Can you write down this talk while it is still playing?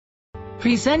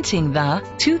Presenting the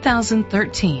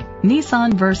 2013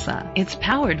 Nissan Versa. It's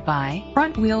powered by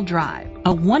front-wheel drive,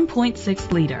 a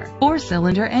 1.6-liter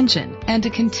four-cylinder engine, and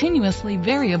a continuously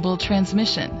variable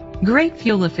transmission. Great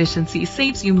fuel efficiency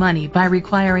saves you money by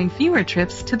requiring fewer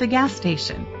trips to the gas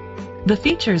station. The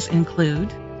features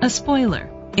include a spoiler,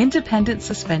 independent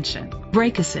suspension,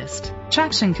 brake assist,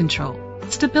 traction control,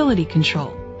 stability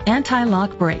control,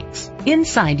 anti-lock brakes.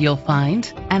 Inside you'll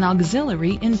find an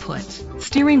auxiliary input,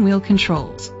 steering wheel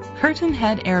controls, curtain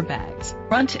head airbags,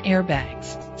 front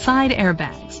airbags,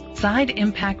 side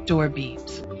impact door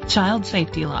beams, child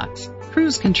safety locks,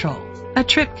 cruise control, a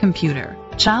trip computer,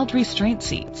 child restraint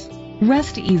seats.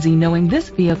 Rest easy knowing this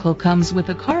vehicle comes with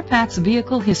a Carfax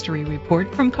Vehicle History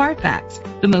Report from Carfax,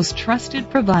 the most trusted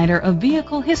provider of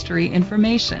vehicle history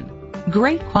information.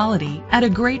 Great quality at a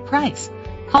great price.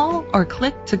 Call or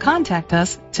click to contact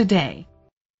us today.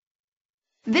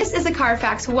 This is a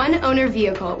Carfax one-owner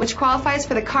vehicle which qualifies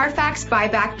for the Carfax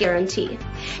buyback guarantee.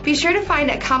 Be sure to find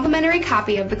a complimentary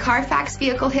copy of the Carfax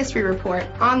Vehicle History Report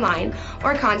online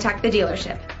or contact the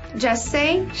dealership. Just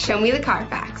say, "Show me the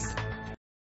Carfax."